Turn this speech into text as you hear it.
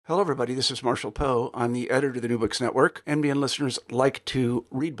Hello, everybody. This is Marshall Poe. I'm the editor of the New Books Network. NBN listeners like to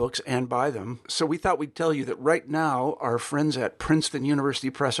read books and buy them. So we thought we'd tell you that right now, our friends at Princeton University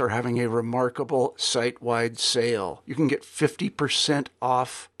Press are having a remarkable site-wide sale. You can get 50%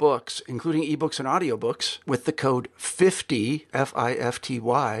 off books, including ebooks and audiobooks, with the code 50,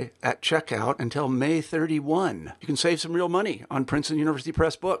 F-I-F-T-Y, at checkout until May 31. You can save some real money on Princeton University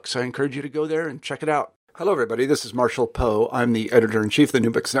Press books. I encourage you to go there and check it out. Hello, everybody. This is Marshall Poe. I'm the editor-in-chief of the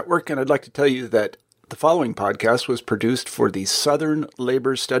New Books Network, and I'd like to tell you that the following podcast was produced for the Southern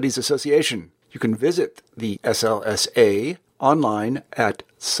Labor Studies Association. You can visit the SLSA online at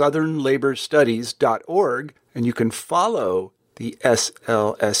southernlaborstudies.org, and you can follow the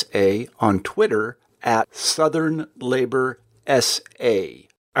SLSA on Twitter at Southern Labor SA.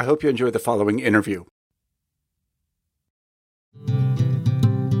 I hope you enjoy the following interview.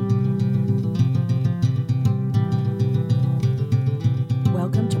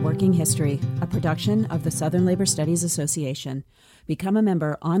 Welcome to Working History, a production of the Southern Labor Studies Association. Become a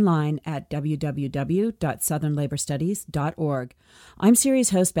member online at www.southernlaborstudies.org. I'm series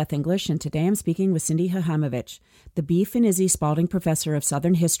host Beth English, and today I'm speaking with Cindy Hahamovich, the B. Finizzi Spalding Professor of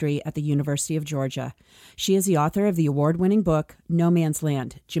Southern History at the University of Georgia. She is the author of the award-winning book, No Man's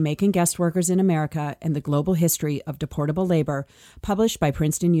Land, Jamaican Guest Workers in America and the Global History of Deportable Labor, published by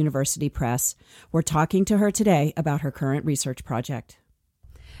Princeton University Press. We're talking to her today about her current research project.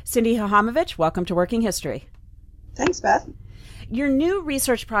 Cindy Hahamovich, welcome to Working History. Thanks, Beth. Your new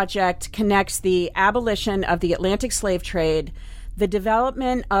research project connects the abolition of the Atlantic slave trade, the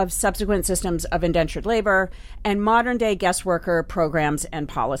development of subsequent systems of indentured labor, and modern-day guest worker programs and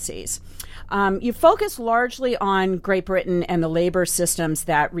policies. You focus largely on Great Britain and the labor systems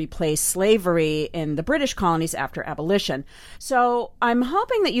that replaced slavery in the British colonies after abolition. So I'm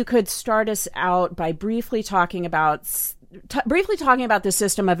hoping that you could start us out by briefly talking about the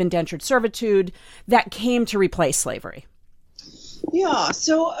system of indentured servitude that came to replace slavery. Yeah,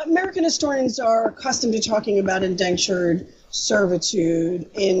 so American historians are accustomed to talking about indentured servitude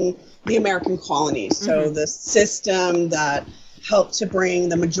in the American colonies. So the system that helped to bring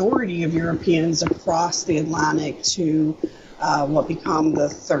the majority of Europeans across the Atlantic to what become the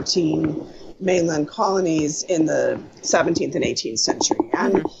 13 mainland colonies in the 17th and 18th century.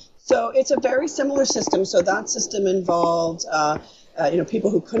 And so it's a very similar system. So that system involved people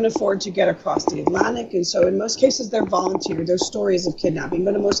who couldn't afford to get across the Atlantic. And so in most cases, they're volunteers. There's stories of kidnapping,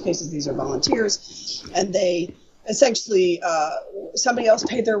 but in most cases, these are volunteers. And they essentially, somebody else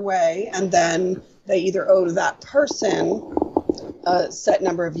paid their way, and then they either owed that person a set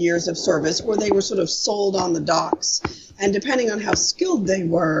number of years of service, or they were sort of sold on the docks. And depending on how skilled they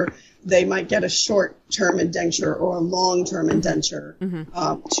were, they might get a short-term indenture or a long-term indenture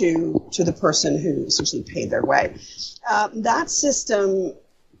to the person who essentially paid their way. That system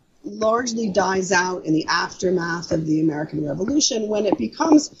largely dies out in the aftermath of the American Revolution when it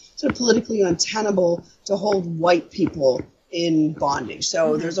becomes sort of politically untenable to hold white people in bondage.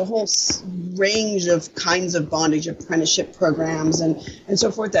 So there's a whole range of kinds of bondage, apprenticeship programs and so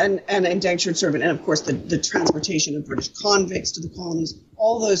forth, and indentured servant, and of course the transportation of British convicts to the colonies.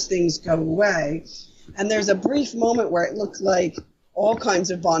 All those things go away. And there's a brief moment where it looked like all kinds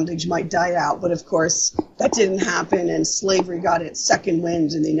of bondage might die out, but of course that didn't happen, and slavery got its second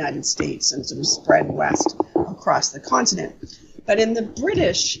wind in the United States and sort of spread west across the continent. But in the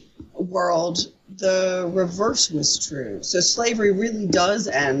British world, the reverse was true. So slavery really does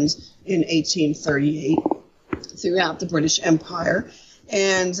end in 1838 throughout the British Empire,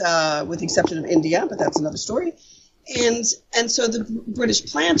 and with the exception of India, but that's another story. And so the British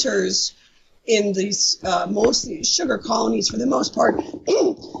planters in these mostly sugar colonies, for the most part,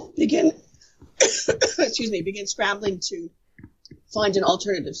 begin scrambling to find an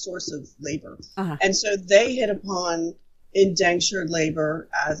alternative source of labor. And so they hit upon indentured labor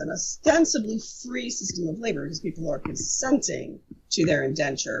as an ostensibly free system of labor because people are consenting to their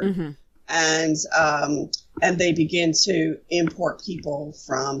indenture. And they begin to import people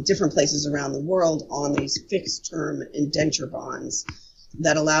from different places around the world on these fixed-term indenture bonds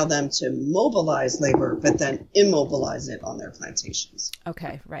that allow them to mobilize labor, but then immobilize it on their plantations.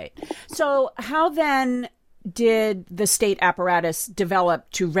 Okay, right. So how then did the state apparatus develop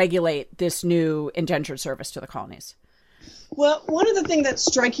to regulate this new indentured service to the colonies? Well, one of the things that's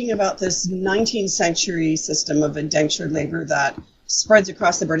striking about this 19th century system of indentured labor that spreads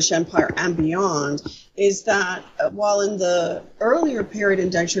across the British Empire and beyond is that while in the earlier period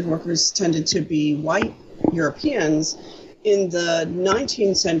indentured workers tended to be white Europeans, in the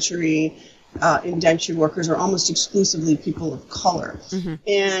 19th century indentured workers are almost exclusively people of color.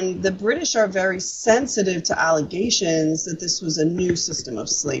 And the British are very sensitive to allegations that this was a new system of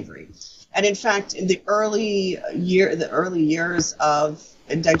slavery. And in fact, in the early years of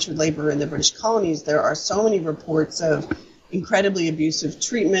indentured labor in the British colonies, there are so many reports of incredibly abusive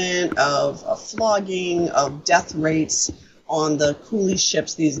treatment, of flogging, of death rates on the coolie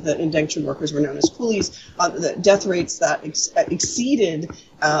ships. The indentured workers were known as coolies. The death rates that exceeded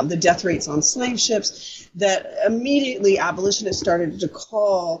the death rates on slave ships, that immediately abolitionists started to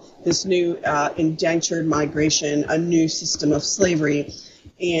call this new indentured migration a new system of slavery.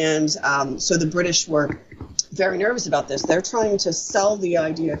 And so the British were very nervous about this. They're trying to sell the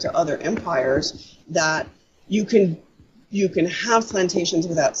idea to other empires that you can have plantations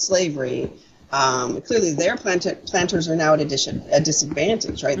without slavery. Clearly, their planters are now at a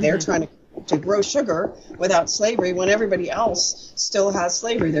disadvantage, right? They're trying to grow sugar without slavery when everybody else still has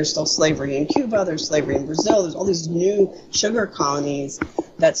slavery. There's still slavery in Cuba, there's slavery in Brazil, there's all these new sugar colonies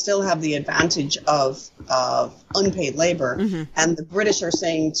that still have the advantage of unpaid labor. And the British are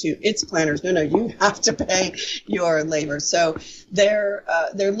saying to its planters, no, you have to pay your labor. So they're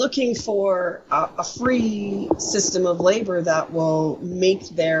looking for a free system of labor that will make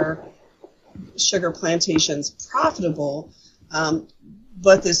their sugar plantations profitable.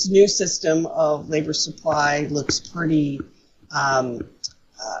 But this new system of labor supply looks pretty abusive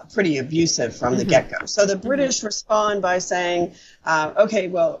from the get-go. So the British respond by saying, okay,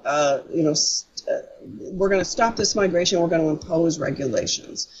 well, we're going to stop this migration. We're going to impose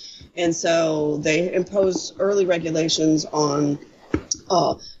regulations. And so they impose early regulations on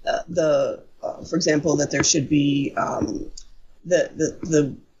for example, that there should be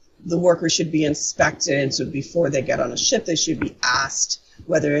the workers should be inspected. So before they get on a ship, they should be asked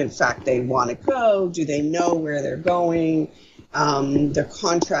whether in fact they want to go. Do they know where they're going? Their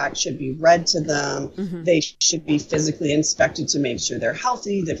contract should be read to them. They should be physically inspected to make sure they're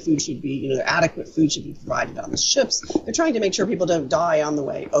healthy. That food should be, adequate food should be provided on the ships. They're trying to make sure people don't die on the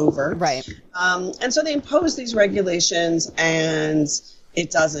way over. Right. And so they impose these regulations, and it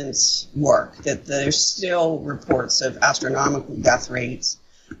doesn't work. That there's still reports of astronomical death rates,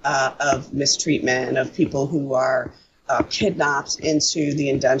 of mistreatment, of people who are kidnapped into the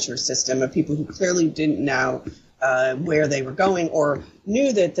indenture system, of people who clearly didn't know where they were going, or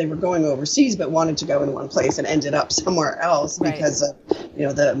knew that they were going overseas but wanted to go in one place and ended up somewhere else because of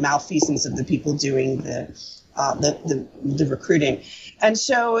the malfeasance of the people doing the recruiting. And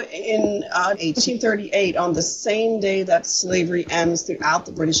so in 1838, on the same day that slavery ends throughout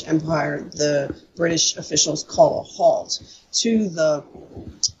the British Empire, the British officials call a halt to the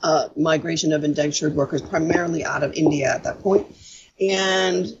migration of indentured workers, primarily out of India at that point.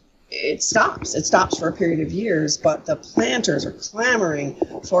 And it stops. It stops for a period of years, but the planters are clamoring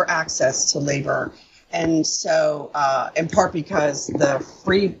for access to labor. And so, in part because the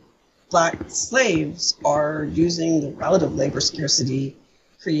free black slaves are using the relative labor scarcity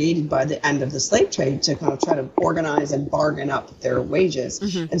created by the end of the slave trade to kind of try to organize and bargain up their wages.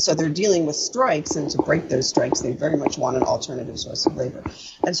 And so they're dealing with strikes, and to break those strikes, they very much want an alternative source of labor.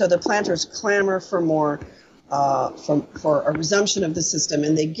 And so the planters clamor for more, for a resumption of the system,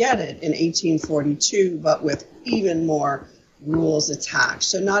 and they get it in 1842, but with even more rules attached.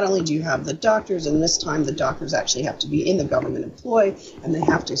 So not only do you have the doctors, and this time the doctors actually have to be in the government employ, and they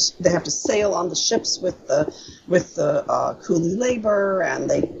have to sail on the ships with the coolie labor, and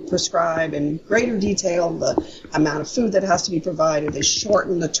they prescribe in greater detail the amount of food that has to be provided. They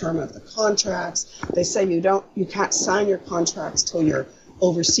shorten the term of the contracts. They say you can't sign your contracts till you're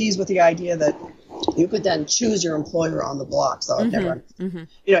overseas, with the idea that you could then choose your employer on the block. So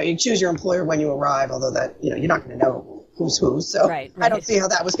you choose your employer when you arrive, although that you're not going to know who's who. So right. I don't see how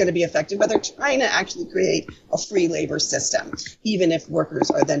that was going to be effective. But they're trying to actually create a free labor system, even if workers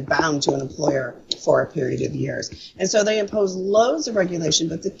are then bound to an employer for a period of years. And so they impose loads of regulation.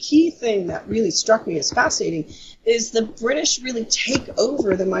 But the key thing that really struck me as fascinating is the British really take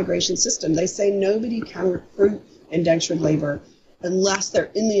over the migration system. They say nobody can recruit indentured labor unless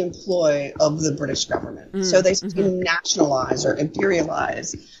they're in the employ of the British government. So they nationalize or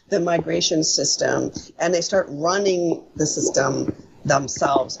imperialize the migration system, and they start running the system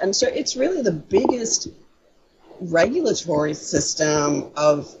themselves. And so it's really the biggest regulatory system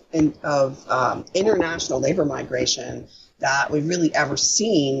of international labor migration that we've really ever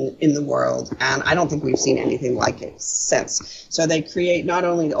seen in the world, and I don't think we've seen anything like it since. So they create not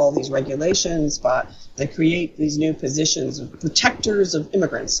only all these regulations, but they create these new positions of protectors of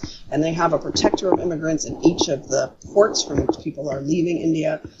immigrants, and they have a protector of immigrants in each of the ports from which people are leaving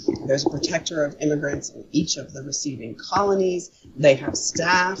India. There's a protector of immigrants in each of the receiving colonies. They have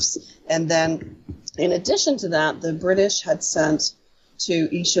staffs, and then in addition to that, the British had sent to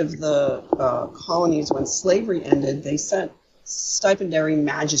each of the colonies when slavery ended, they sent stipendiary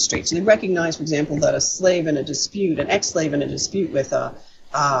magistrates. So they recognized, for example, that a slave in a dispute, an ex-slave in a dispute with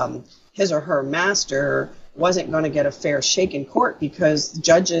his or her master wasn't going to get a fair shake in court because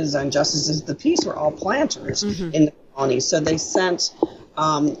judges and justices of the peace were all planters in the colonies. So they sent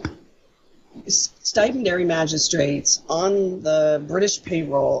stipendiary magistrates on the British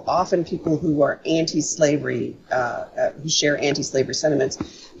payroll, often people who are anti-slavery, who share anti-slavery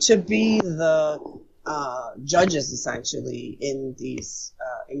sentiments, to be the judges essentially in these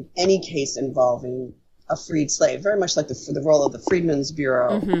in any case involving a freed slave, very much like the role of the Freedmen's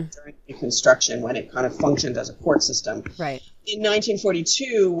Bureau during Reconstruction when it kind of functioned as a court system. Right. In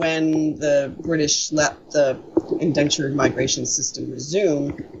 1942, when the British let the indentured migration system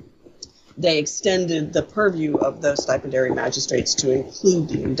resume, they extended the purview of those stipendiary magistrates to include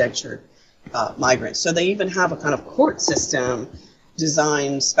the indentured migrants. So they even have a kind of court system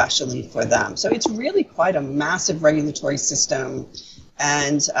designed specially for them. So it's really quite a massive regulatory system,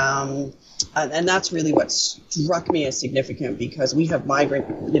 and that's really what struck me as significant, because we have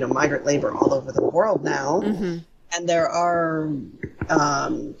migrant labor all over the world now, and there are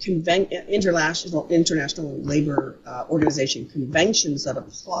international labor organization conventions that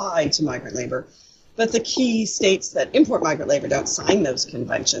apply to migrant labor, but the key states that import migrant labor don't sign those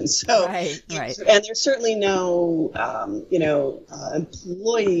conventions. So, right. And there's certainly no,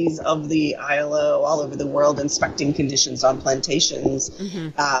 employees of the ILO all over the world inspecting conditions on plantations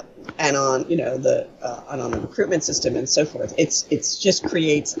and on, and on the recruitment system and so forth. It's just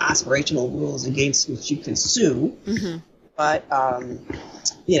creates aspirational rules against which you can sue. But,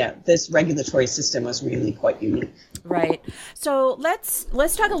 this regulatory system was really quite unique. Right. So let's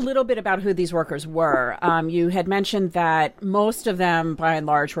talk a little bit about who these workers were. You had mentioned that most of them, by and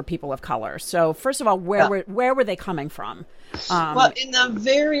large, were people of color. So first of all, where were they coming from? Well, in the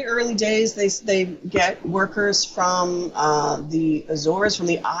very early days, they get workers from the Azores, from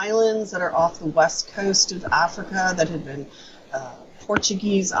the islands that are off the west coast of Africa that had been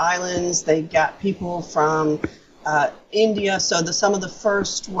Portuguese islands. They got people from India. So some of the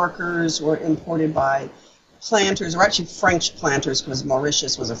first workers were imported by planters, or actually French planters, because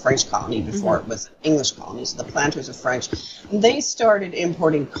Mauritius was a French colony before it was an English colony, so the planters are French. And they started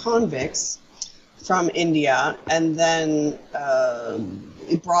importing convicts from India, and then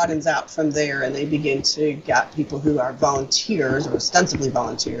it broadens out from there, and they begin to get people who are volunteers, or ostensibly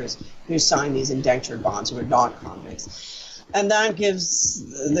volunteers, who sign these indentured bonds, who are non-convicts. And that gives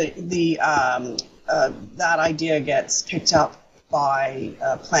that idea gets picked up by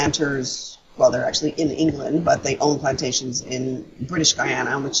planters. Well, they're actually in England, but they own plantations in British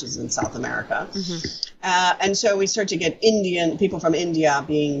Guyana, which is in South America. And so we start to get people from India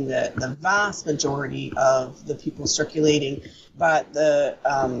being the vast majority of the people circulating. But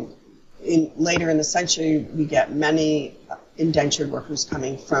later in the century, we get many indentured workers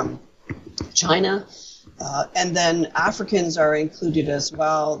coming from China. And then Africans are included as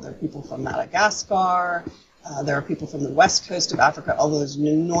well. There are people from Madagascar. There are people from the west coast of Africa, although there's an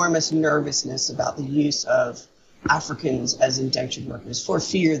enormous nervousness about the use of Africans as indentured workers for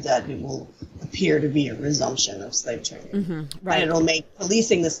fear that it will appear to be a resumption of slave trading. Right. And it'll make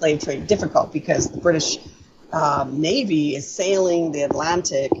policing the slave trade difficult because the British Navy is sailing the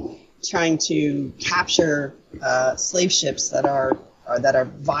Atlantic trying to capture slave ships that are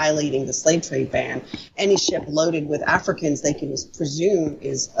violating the slave trade ban. Any ship loaded with Africans they can just presume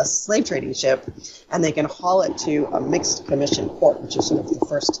is a slave trading ship, and they can haul it to a mixed commission court, which is sort of the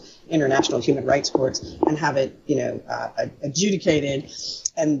first international human rights courts, and have it, adjudicated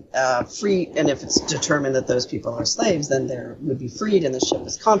and freed. And if it's determined that those people are slaves, then they would be freed and the ship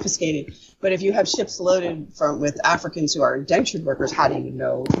is confiscated. But if you have ships loaded with Africans who are indentured workers, how do you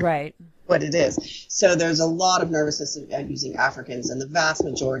know? Right. What it is. So there's a lot of nervousness at using Africans, and the vast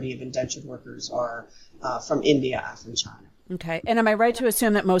majority of indentured workers are from India, from China. Okay. And am I right to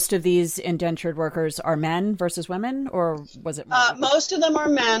assume that most of these indentured workers are men versus women, or was it more? Most of them are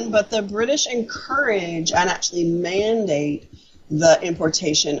men, but the British encourage and actually mandate the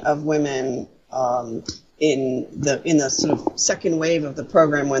importation of women in the sort of second wave of the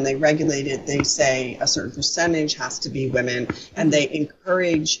program. When they regulate it, they say a certain percentage has to be women, and they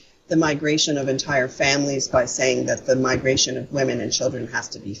encourage the migration of entire families by saying that the migration of women and children has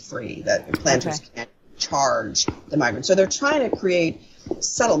to be free, that planters can't charge the migrants. So they're trying to create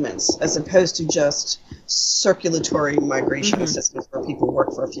settlements as opposed to just circulatory migration systems where people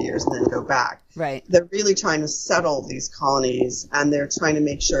work for a few years and then go back. Right. They're really trying to settle these colonies, and they're trying to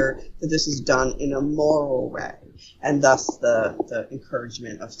make sure that this is done in a moral way, and thus the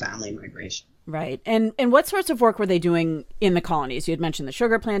encouragement of family migration. Right. And what sorts of work were they doing in the colonies? You had mentioned the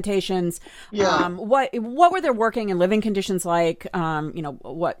sugar plantations. Yeah. What were their working and living conditions like?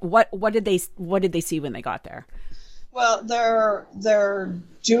 What did they see when they got there? Well, they're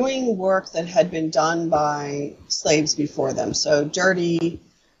doing work that had been done by slaves before them. So dirty,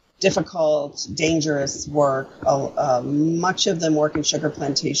 difficult, dangerous work. Much of them work in sugar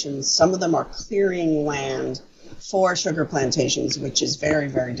plantations. Some of them are clearing land for sugar plantations, which is very,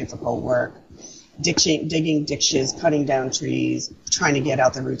 very difficult work. Digging ditches, cutting down trees, trying to get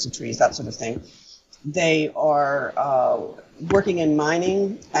out the roots of trees, that sort of thing. They are working in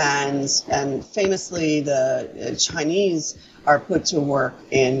mining, and famously the Chinese are put to work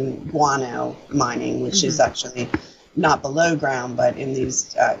in guano mining, which is actually not below ground, but in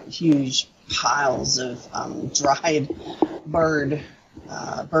these huge piles of dried bird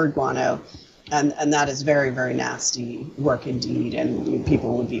guano. And that is very, very nasty work indeed, and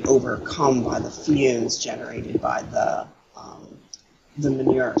people would be overcome by the fumes generated by the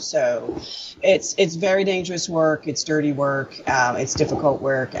manure. So it's very dangerous work, it's dirty work, it's difficult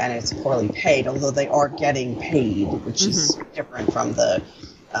work, and it's poorly paid, although they are getting paid, which is different from the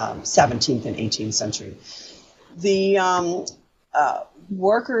 17th and 18th century. The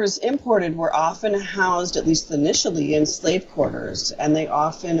workers imported were often housed, at least initially, in slave quarters, and they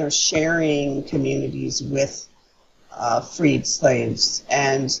often are sharing communities with freed slaves.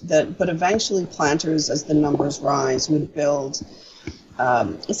 But eventually planters, as the numbers rise, would build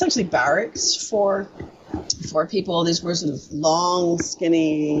essentially barracks for people. These were sort of long,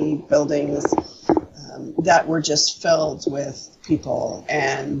 skinny buildings that were just filled with people,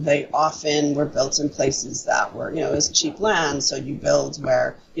 and they often were built in places that were, it was cheap land, so you build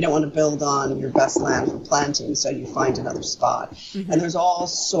where you don't want to build on your best land for planting, so you find another spot. And there's all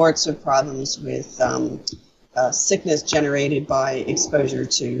sorts of problems with sickness generated by exposure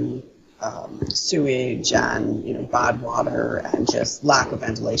to sewage and bad water and just lack of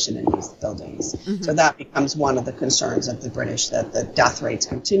ventilation in these buildings. So that becomes one of the concerns of the British, that the death rates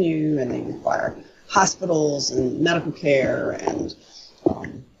continue and they require hospitals and medical care, and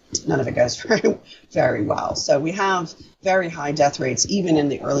none of it goes very, very well. So we have very high death rates even in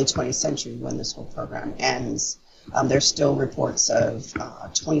the early 20th century when this whole program ends. There's still reports of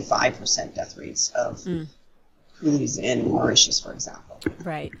 25% death rates of coolies in Mauritius, for example.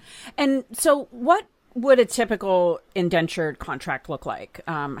 Right. And so what would a typical indentured contract look like?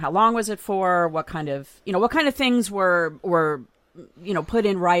 How long was it for? What kind of things were put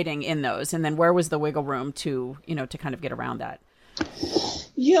in writing in those, and then where was the wiggle room to kind of get around that?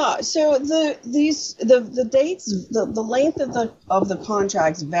 Yeah, so the dates, the length of the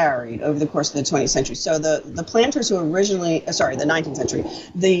contracts varied over the course of the 20th century. So the planters who originally, the 19th century,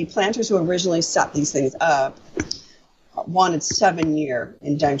 the planters who originally set these things up wanted 7-year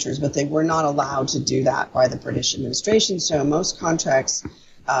indentures, but they were not allowed to do that by the British administration. So most contracts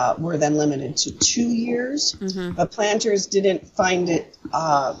were then limited to 2 years, but planters didn't find it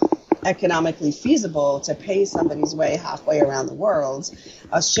economically feasible to pay somebody's way halfway around the world,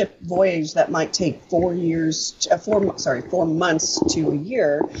 a ship voyage that might take 4 months to a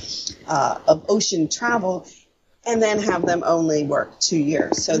year of ocean travel, and then have them only work 2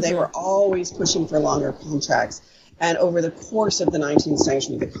 years. So they were always pushing for longer contracts. And over the course of the 19th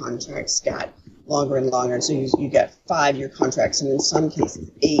century, the contracts got longer and longer. So you get 5-year contracts, and in some cases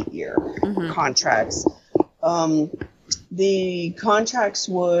 8-year contracts. The contracts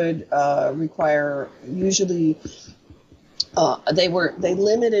would require, usually they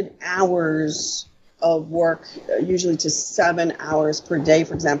limited hours of work, usually to 7 hours per day,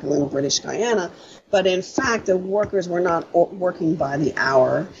 for example, in British Guyana. But in fact, the workers were not working by the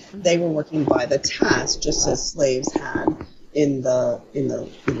hour; they were working by the task, just as slaves had in the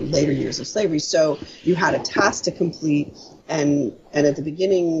later years of slavery. So you had a task to complete, and at the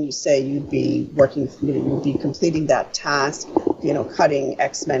beginning, you say you'd be working, you'd be completing that task, cutting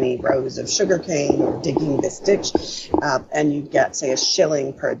X many rows of sugarcane or digging this ditch, and you'd get, say,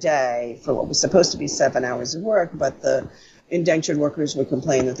 $1 per day for what was supposed to be 7 hours of work, but the indentured workers would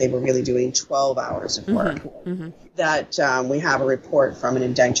complain that they were really doing 12 hours of work. That we have a report from an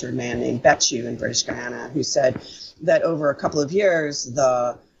indentured man named Betchu in British Guyana who said that over a couple of years,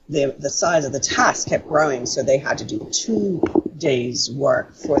 the size of the task kept growing, so they had to do 2 days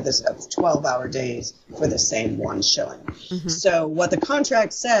work for this 12-hour days for the same one shilling. Mm-hmm. So what the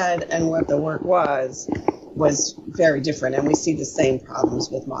contract said and what the work was very different, and we see the same problems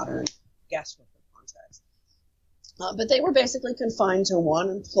with modern guest worker contracts. But they were basically confined to one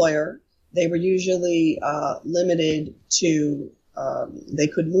employer. They were usually limited to, they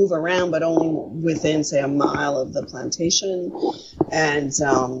could move around, but only within, say, a mile of the plantation. And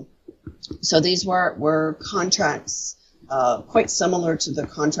so these were contracts quite similar to the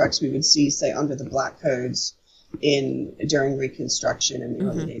contracts we would see, say, under the Black Codes during Reconstruction and the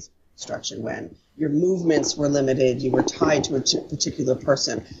early days of Reconstruction, when your movements were limited, you were tied to a particular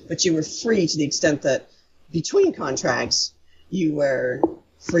person, but you were free to the extent that between contracts, you were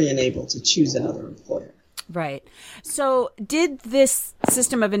free and able to choose another employer. Right. So did this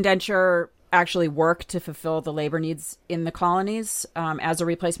system of indenture actually work to fulfill the labor needs in the colonies as a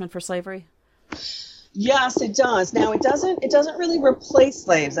replacement for slavery? Yes, it does. Now, it doesn't really replace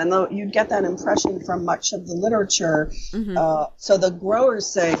slaves, and though you'd get that impression from much of the literature. Mm-hmm. So the growers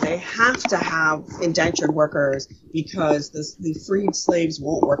say they have to have indentured workers because the freed slaves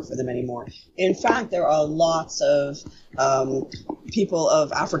won't work for them anymore. In fact, there are lots of people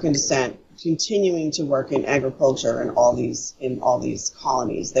of African descent continuing to work in agriculture in all these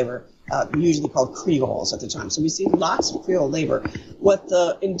colonies. They were usually called Creoles at the time. So we see lots of Creole labor. What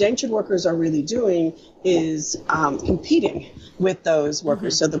the indentured workers are really doing is competing with those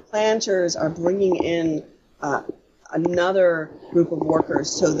workers. Mm-hmm. So the planters are bringing in another group of workers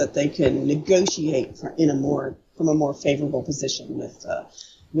so that they can negotiate from a more favorable position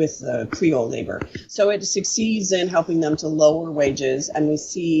with Creole labor. So it succeeds in helping them to lower wages, and we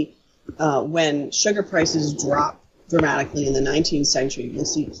see when sugar prices drop dramatically in the 19th century, you'll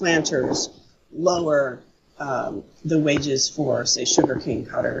see planters lower the wages for, say, sugarcane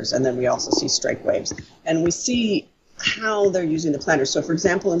cutters, and then we also see strike waves. And we see how they're using the planters. So, for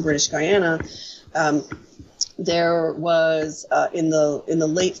example, in British Guyana, there was in the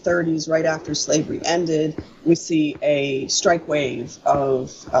late 30s, right after slavery ended, we see a strike wave of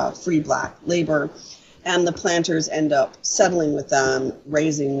free black labor. And the planters end up settling with them,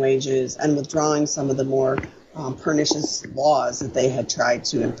 raising wages, and withdrawing some of the more pernicious laws that they had tried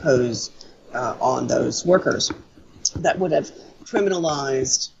to impose on those workers that would have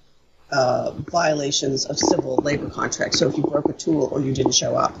criminalized violations of civil labor contracts. So if you broke a tool or you didn't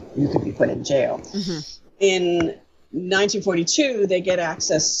show up, you could be put in jail. Mm-hmm. In 1942, they get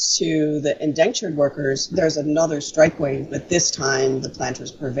access to the indentured workers. There's another strike wave, but this time the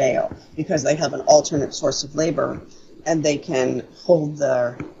planters prevail because they have an alternate source of labor, and they can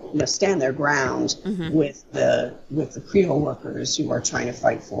stand their ground mm-hmm. with the Creole workers who are trying to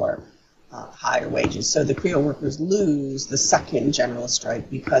fight for higher wages. So the Creole workers lose the second general strike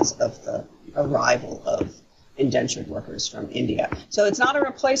because of the arrival of indentured workers from India. So it's not a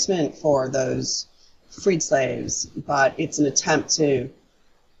replacement for those freed slaves, but it's an attempt to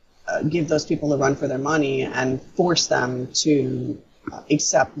give those people a run for their money and force them to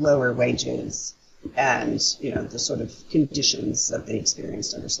accept lower wages and, the sort of conditions that they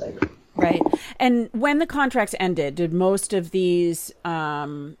experienced under slavery. Right. And when the contracts ended, did most of these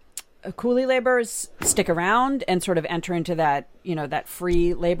coolie laborers stick around and sort of enter into that, that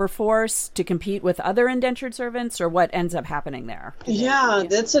free labor force to compete with other indentured servants, or what ends up happening there? Yeah,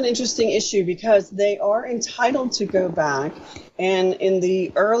 that's an interesting issue because they are entitled to go back. And in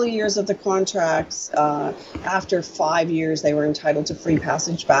the early years of the contracts, after 5 years, they were entitled to free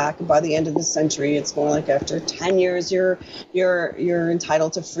passage back. And by the end of the century, it's more like after 10 years, you're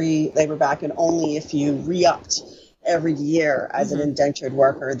entitled to free labor back, and only if you re-upped every year as mm-hmm. an indentured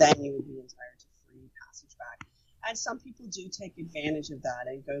worker, then you would be entitled to free passage back. And some people do take advantage of that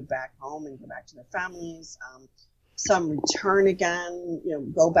and go back home and go back to their families. Some return again,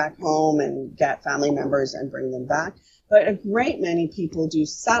 go back home and get family members and bring them back. But a great many people do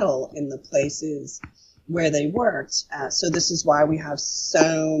settle in the places where they worked. So this is why we have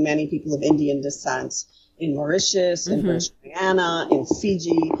so many people of Indian descent in Mauritius, in mm-hmm. British Guyana, in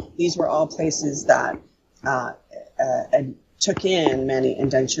Fiji. These were all places that took in many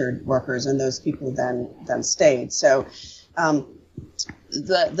indentured workers, and those people then stayed. So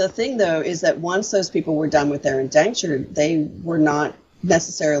the thing, though, is that once those people were done with their indentured, they were not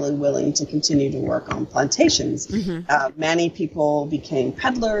necessarily willing to continue to work on plantations. Mm-hmm. Many people became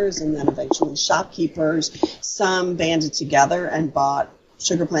peddlers and then eventually shopkeepers. Some banded together and bought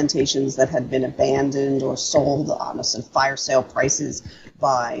sugar plantations that had been abandoned or sold on some fire sale prices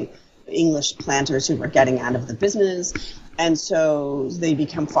by English planters who were getting out of the business. And so they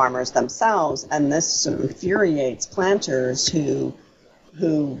become farmers themselves, and this sort of infuriates planters who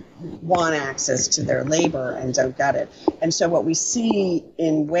who want access to their labor and don't get it. And so what we see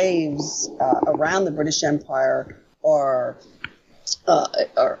in waves around the British Empire are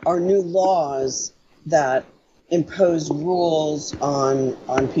new laws that impose rules on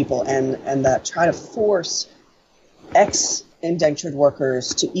people and that try to force ex-indentured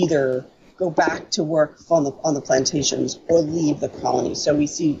workers to either go back to work on the plantations or leave the colony. So we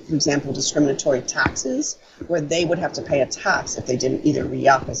see, for example, discriminatory taxes, where they would have to pay a tax if they didn't either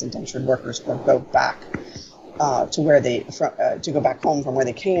re-up as indentured workers or go back to go back home from where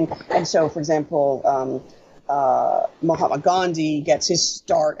they came. And so, for example, Mahatma Gandhi gets his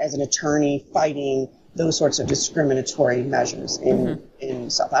start as an attorney fighting those sorts of discriminatory measures in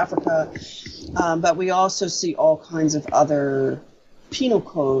South Africa. But we also see all kinds of other penal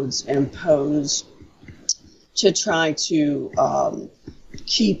codes imposed to try to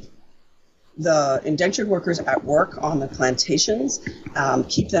keep the indentured workers at work on the plantations,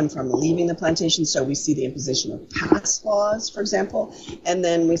 keep them from leaving the plantations. So we see the imposition of pass laws, for example, and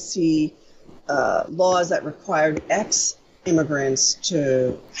then we see laws that required ex-immigrants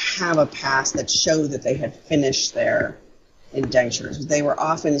to have a pass that showed that they had finished their indentures. They were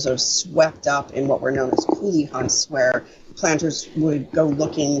often sort of swept up in what were known as coolie hunts, where planters would go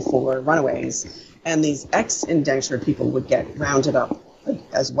looking for runaways, and these ex-indentured people would get rounded up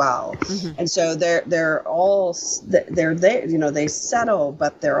as well. And so they're there, you know, they settle,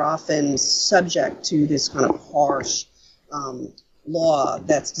 but they're often subject to this kind of harsh law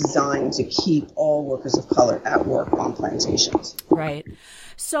that's designed to keep all workers of color at work on plantations. Right.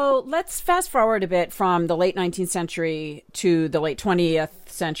 So let's fast forward a bit from the late 19th century to the late 20th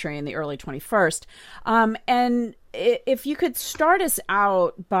century and the early 21st. And if you could start us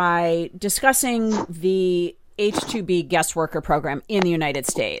out by discussing the H-2B guest worker program in the United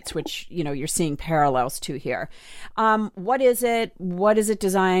States, which, you know, you're seeing parallels to here. What is it? What is it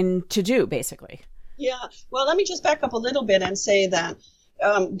designed to do, basically? Yeah, well, let me just back up a little bit and say that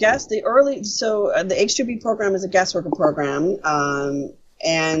the H-2B program is a guest worker program,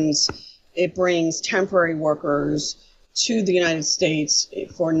 and it brings temporary workers to the United States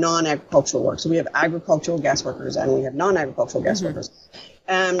for non-agricultural work. So we have agricultural guest workers and we have non-agricultural guest workers.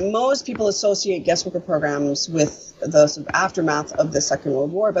 And most people associate guest worker programs with the sort of aftermath of the Second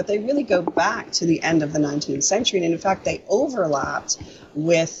World War, but they really go back to the end of the 19th century. And in fact, they overlapped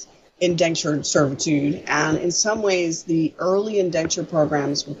with indentured servitude. And in some ways, the early indenture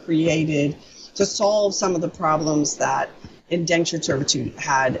programs were created to solve some of the problems that indentured servitude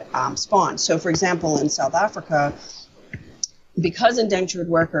had spawned. So, for example, in South Africa, because indentured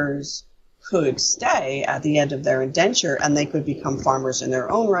workers could stay at the end of their indenture and they could become farmers in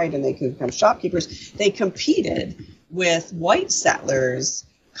their own right and they could become shopkeepers, they competed with white settlers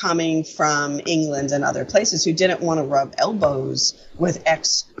coming from England and other places who didn't want to rub elbows with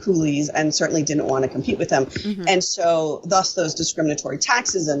ex-coolies and certainly didn't want to compete with them. And so thus those discriminatory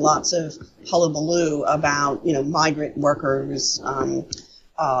taxes and lots of hullabaloo about, you know, migrant workers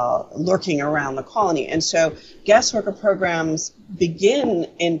lurking around the colony. And so guest worker programs begin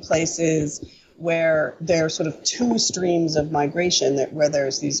in places where there are sort of two streams of migration, where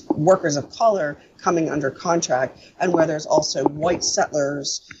there's these workers of color coming under contract and where there's also white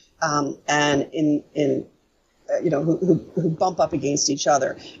settlers and who bump up against each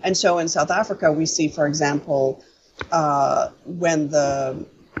other. And so in South Africa, we see, for example, when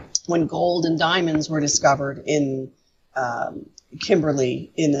gold and diamonds were discovered in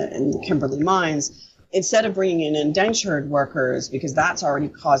Kimberley, in the Kimberley mines, instead of bringing in indentured workers, because that's already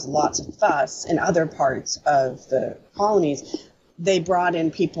caused lots of fuss in other parts of the colonies, they brought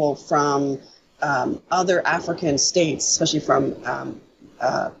in people from other African states, especially from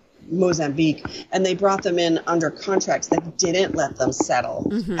Mozambique, and they brought them in under contracts that didn't let them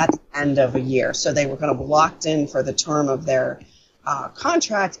settle at the end of a year. So they were kind of locked in for the term of their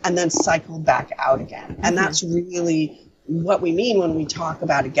contract and then cycled back out again. And that's really what we mean when we talk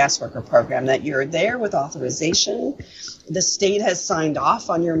about a guest worker program, that you're there with authorization, the state has signed off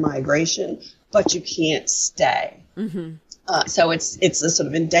on your migration, but you can't stay. So it's a sort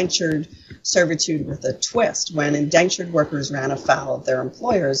of indentured servitude with a twist. When indentured workers ran afoul of their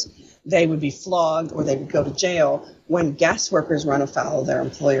employers, they would be flogged or they would go to jail. When guest workers run afoul of their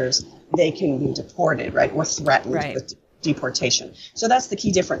employers, they can be deported, right, or threatened with deportation. So that's the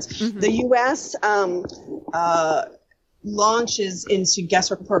key difference. The U.S. Launches into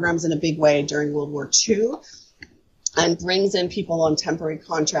guest worker programs in a big way during World War II and brings in people on temporary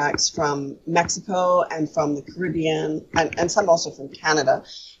contracts from Mexico and from the Caribbean and some also from Canada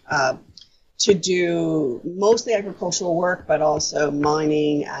to do mostly agricultural work, but also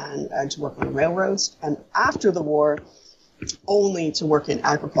mining and to work on railroads. And after the war, only to work in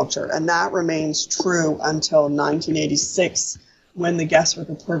agriculture. And that remains true until 1986, when the guest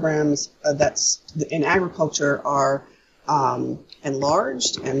worker programs that's in agriculture are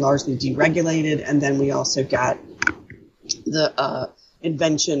enlarged and largely deregulated. And then we also got the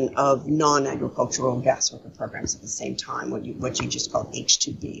invention of non-agricultural guest worker programs at the same time, what you just called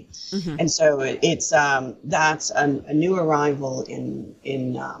H-2B. Mm-hmm. And so it's that's a new arrival in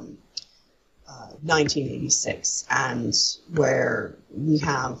 1986, and where we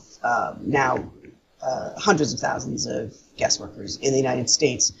have now hundreds of thousands of guest workers in the United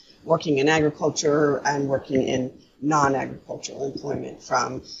States working in agriculture and working in non-agricultural employment,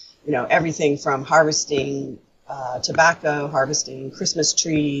 from everything from harvesting tobacco, harvesting Christmas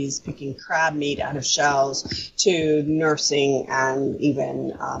trees, picking crab meat out of shells, to nursing and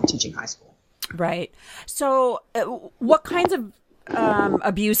even teaching high school. Right. So what kinds of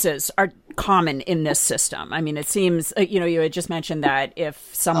abuses are common in this system? I mean, it seems, you had just mentioned that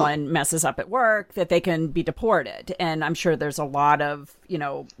if someone messes up at work, that they can be deported. And I'm sure there's a lot of,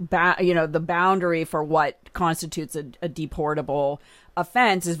 the boundary for what constitutes a deportable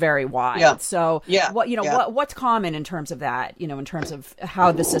offense is very wide. Yeah. So what's common in terms of that, in terms of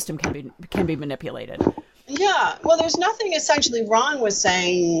how the system can be manipulated? Yeah, well, there's nothing essentially wrong with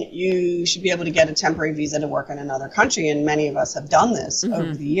saying you should be able to get a temporary visa to work in another country, and many of us have done this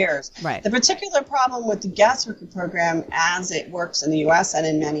over the years. Right. The particular problem with the guest worker program, as it works in the U.S. and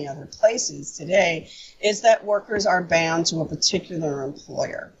in many other places today, is that workers are bound to a particular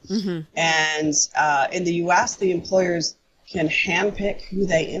employer. Mm-hmm. And in the U.S., the employers can handpick who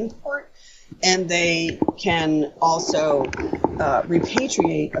they import, and they can also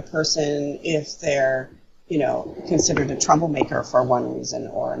repatriate a person if they're considered a troublemaker for one reason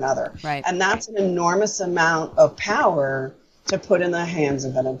or another. Right. And that's an enormous amount of power to put in the hands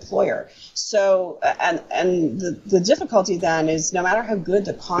of an employer. So, and the difficulty then is, no matter how good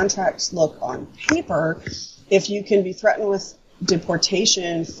the contracts look on paper, if you can be threatened with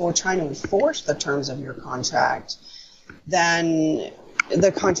deportation for trying to enforce the terms of your contract, then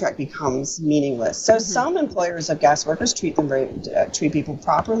the contract becomes meaningless. So some employers of guest workers treat people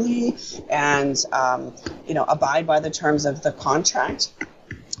properly and abide by the terms of the contract,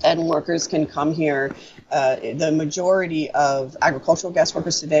 and workers can come here. The majority of agricultural guest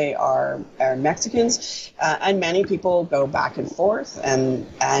workers today are Mexicans, and many people go back and forth and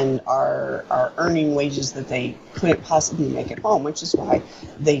are earning wages that they couldn't possibly make at home, which is why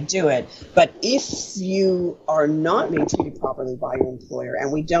they do it. But if you are not being treated properly by your employer,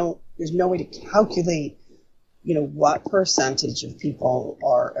 and there's no way to calculate what percentage of people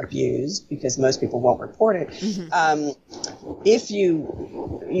are abused, because most people won't report it. Mm-hmm. If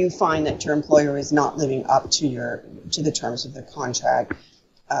you find that your employer is not living up to the terms of the contract,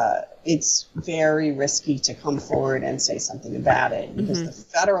 it's very risky to come forward and say something about it, because the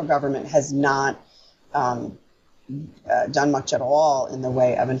federal government has not done much at all in the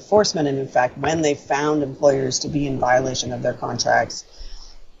way of enforcement. And in fact, when they found employers to be in violation of their contracts,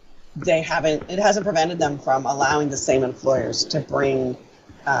 it hasn't prevented them from allowing the same employers to bring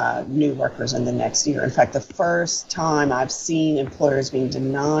new workers in the next year. In fact, the first time I've seen employers being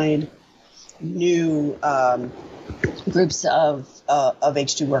denied new groups of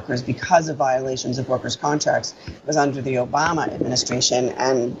H-2 workers because of violations of workers' contracts was under the Obama administration,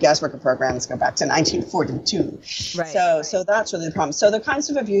 and guest worker programs go back to 1942. Right. So that's really the problem. So the kinds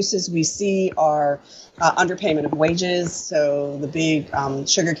of abuses we see are underpayment of wages. So the big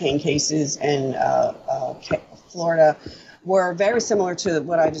sugarcane cases in Florida were very similar to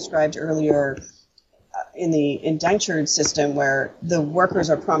what I described earlier in the indentured system, where the workers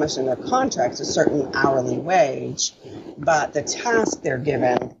are promised in their contracts a certain hourly wage, but the task they're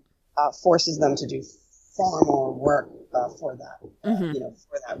given forces them to do far more work for that,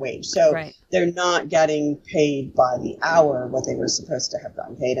 for that wage. So they're not getting paid by the hour what they were supposed to have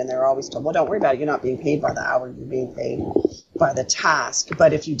gotten paid, and they're always told, well, don't worry about it, you're not being paid by the hour, you're being paid by the task.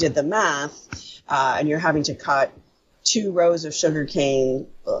 But if you did the math, and you're having to cut 2 rows of sugarcane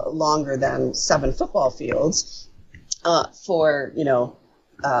longer than 7 football fields for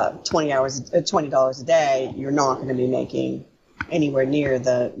 $20 a day, you're not going to be making anywhere near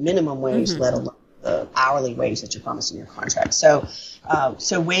the minimum wage, let alone the hourly wage that you're promised in your contract. So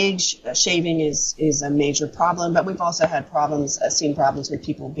wage shaving is a major problem, but we've also had seen problems with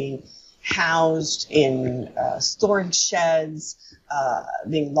people being housed in storage sheds,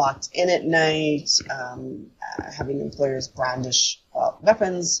 being locked in at night, having employers brandish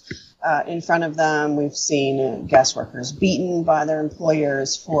weapons in front of them. We've seen guest workers beaten by their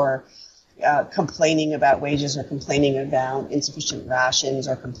employers for complaining about wages, or complaining about insufficient rations,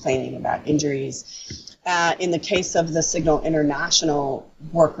 or complaining about injuries. In the case of the Signal International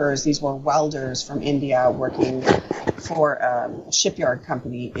workers, these were welders from India working for a shipyard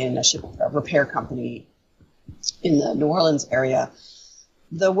company a repair company in the New Orleans area.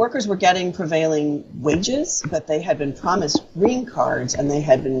 The workers were getting prevailing wages, but they had been promised green cards, and they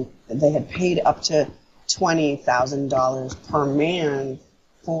had paid up to $20,000 per man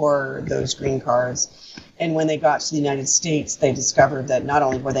for those green cards. And when they got to the United States, they discovered that not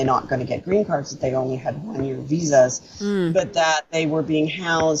only were they not going to get green cards, that they only had 1-year visas, but that they were being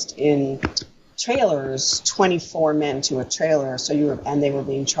housed in trailers, 24 men to a trailer. And they were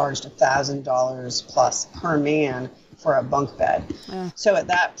being charged $1,000 plus per man for a bunk bed. So at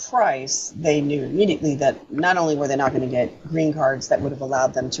that price, they knew immediately that not only were they not going to get green cards that would have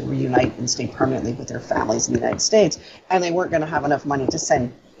allowed them to reunite and stay permanently with their families in the United States, and they weren't going to have enough money to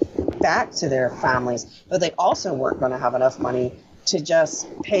send back to their families, but they also weren't going to have enough money to just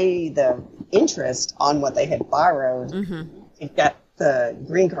pay the interest on what they had borrowed to get the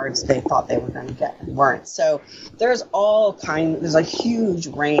green cards they thought they were going to get and weren't. So there's a huge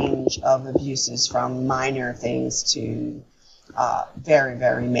range of abuses, from minor things to very,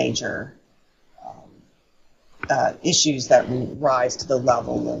 very major issues that rise to the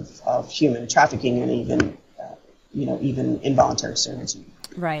level of human trafficking and even involuntary servitude.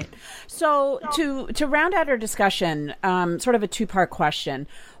 Right. So to round out our discussion, sort of a two-part question.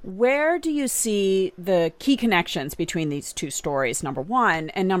 Where do you see the key connections between these two stories, number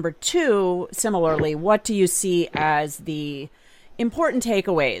one? And number two, similarly, what do you see as the important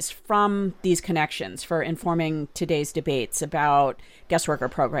takeaways from these connections for informing today's debates about guest worker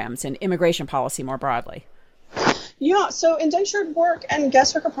programs and immigration policy more broadly? Yeah, so indentured work and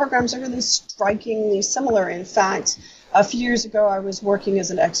guest worker programs are really strikingly similar. In fact, a few years ago, I was working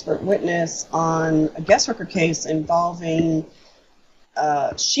as an expert witness on a guest worker case involving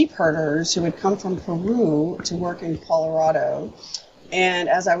sheep herders who had come from Peru to work in Colorado. And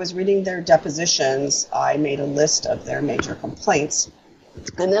as I was reading their depositions, I made a list of their major complaints.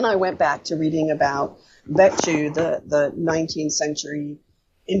 And then I went back to reading about Betju, the 19th century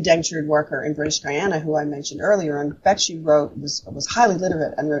indentured worker in British Guyana, who I mentioned earlier. And Betju was highly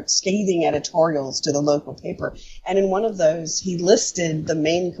literate and wrote scathing editorials to the local paper. And in one of those, he listed the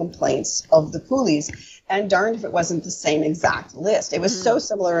main complaints of the coolies. And darned if it wasn't the same exact list. It was so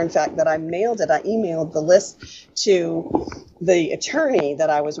similar, in fact, that I emailed the list to the attorney that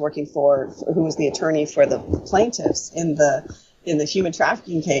I was working for, who was the attorney for the plaintiffs in the human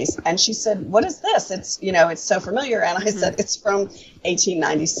trafficking case. And she said, "What is this? It's so familiar." And I said, "It's from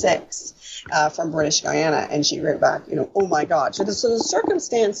 1896, from British Guyana." And she wrote back, "Oh my God." So the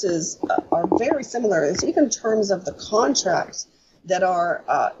circumstances are very similar. It's even in terms of the contracts that are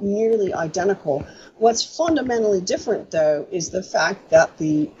nearly identical. What's fundamentally different, though, is the fact that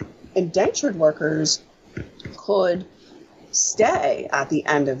the indentured workers could stay at the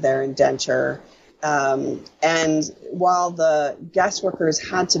end of their indenture, and while the guest workers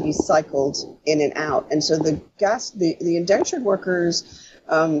had to be cycled in and out. And so the indentured workers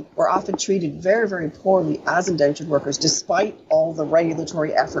were often treated very, very poorly as indentured workers, despite all the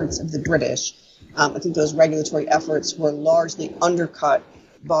regulatory efforts of the British. I think those regulatory efforts were largely undercut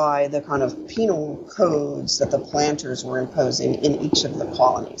by the kind of penal codes that the planters were imposing in each of the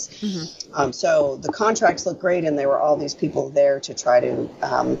colonies. So the contracts looked great, and there were all these people there to try to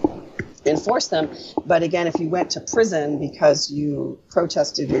enforce them. But again, if you went to prison because you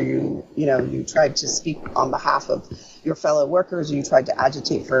protested or you tried to speak on behalf of your fellow workers, or you tried to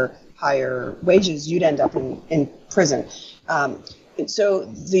agitate for higher wages, you'd end up in prison. So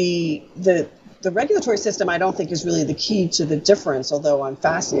the regulatory system, I don't think, is really the key to the difference, although I'm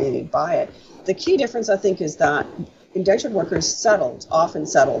fascinated by it. The key difference, I think, is that indentured workers often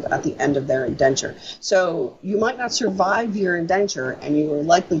settled at the end of their indenture. So you might not survive your indenture, and you were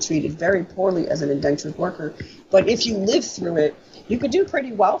likely treated very poorly as an indentured worker. But if you lived through it, you could do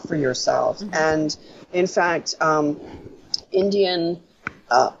pretty well for yourself. And in fact, Indian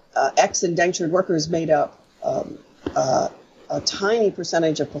ex-indentured workers made up a tiny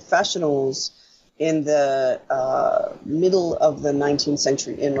percentage of professionals in the middle of the 19th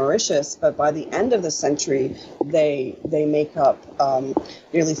century in Mauritius, but by the end of the century, they make up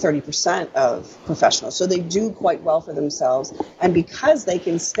nearly 30% of professionals. So they do quite well for themselves, and because they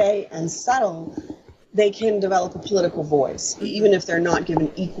can stay and settle, they can develop a political voice. Even if they're not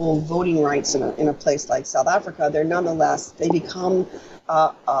given equal voting rights in a place like South Africa, they become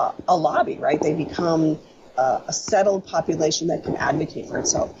a lobby, right? They become a settled population that can advocate for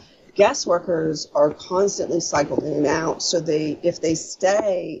itself. Guest workers are constantly cycled in and out, so if they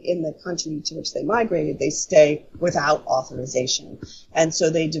stay in the country to which they migrated, they stay without authorization. And so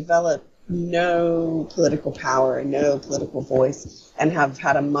they develop no political power and no political voice, and have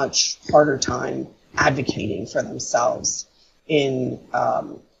had a much harder time advocating for themselves in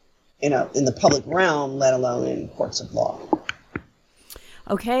the public realm, let alone in courts of law.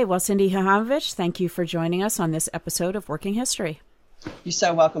 Okay, well, Cindy Hahamovich, thank you for joining us on this episode of Working History. You're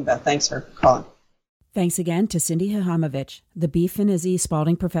so welcome, Beth. Thanks for calling. Thanks again to Cindy Hahamovich, the B. Finizzi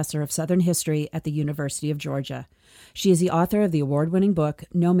Spalding Professor of Southern History at the University of Georgia. She is the author of the award-winning book,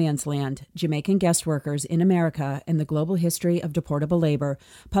 No Man's Land, Jamaican Guest Workers in America and the Global History of Deportable Labor,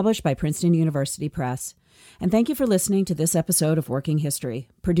 published by Princeton University Press. And thank you for listening to this episode of Working History,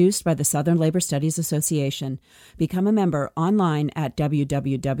 produced by the Southern Labor Studies Association. Become a member online at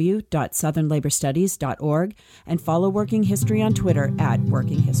www.southernlaborstudies.org and follow Working History on Twitter at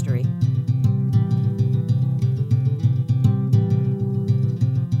Working History.